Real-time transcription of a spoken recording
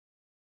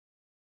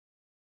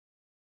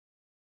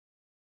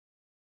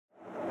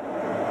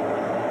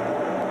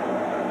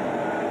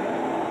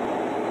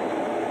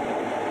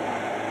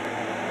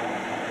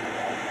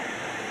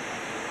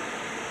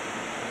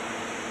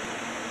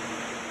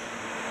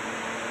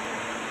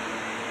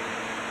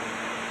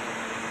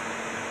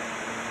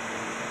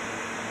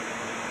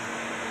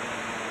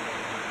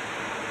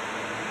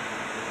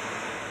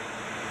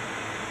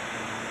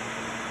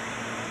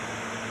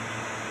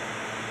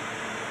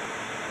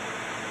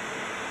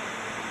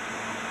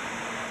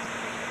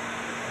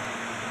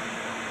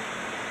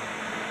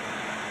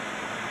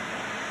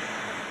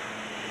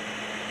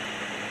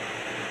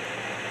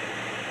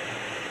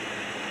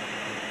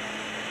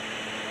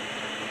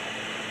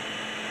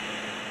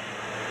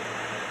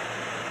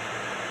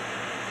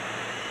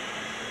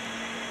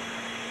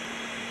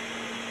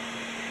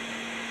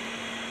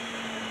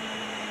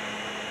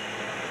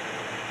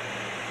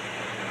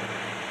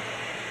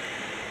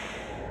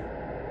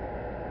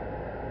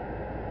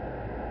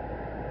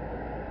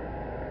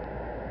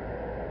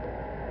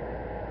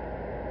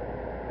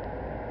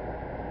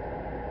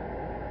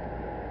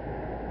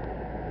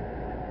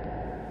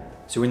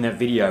So in that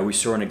video we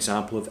saw an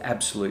example of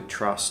absolute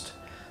trust.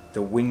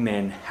 The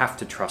wingmen have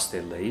to trust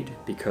their lead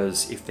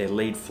because if their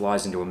lead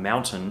flies into a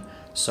mountain,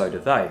 so do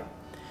they.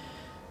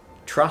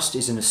 Trust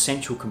is an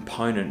essential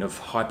component of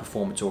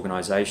high-performance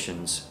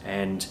organisations,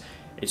 and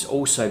it's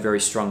also very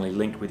strongly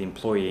linked with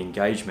employee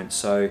engagement.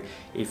 So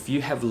if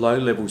you have low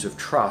levels of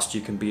trust,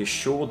 you can be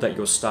assured that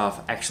your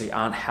staff actually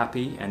aren't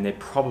happy and they're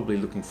probably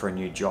looking for a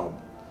new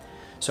job.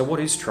 So what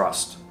is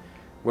trust?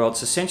 Well,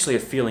 it's essentially a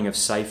feeling of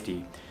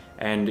safety,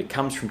 and it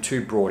comes from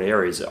two broad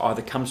areas. It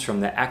either comes from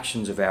the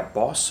actions of our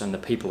boss and the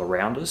people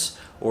around us,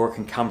 or it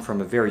can come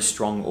from a very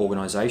strong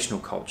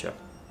organisational culture.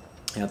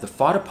 Now, the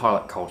fighter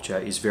pilot culture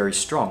is very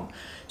strong.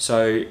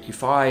 So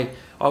if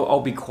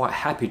I'll be quite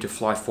happy to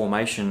fly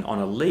formation on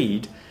a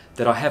lead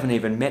that I haven't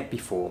even met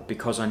before,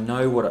 because I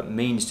know what it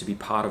means to be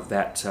part of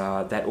that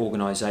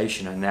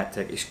organisation and that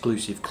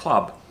exclusive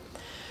club.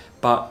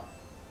 But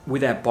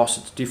with our boss,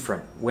 it's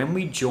different. When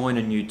we join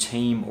a new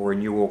team or a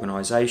new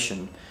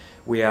organisation,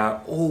 we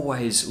are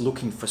always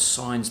looking for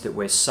signs that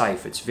we're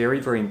safe. It's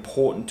very, very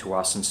important to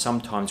us, and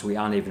sometimes we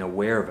aren't even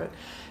aware of it.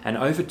 And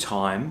over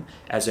time,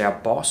 as our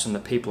boss and the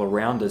people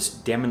around us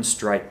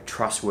demonstrate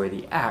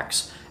trustworthy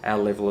acts, our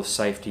level of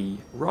safety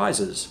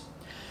rises.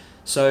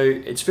 So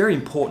it's very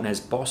important as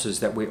bosses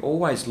that we're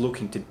always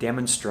looking to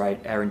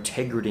demonstrate our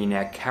integrity and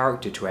our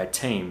character to our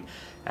team.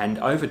 And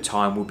over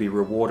time, we'll be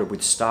rewarded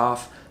with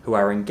staff who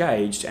are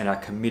engaged and are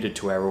committed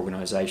to our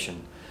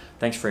organisation.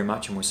 Thanks very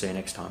much, and we'll see you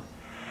next time.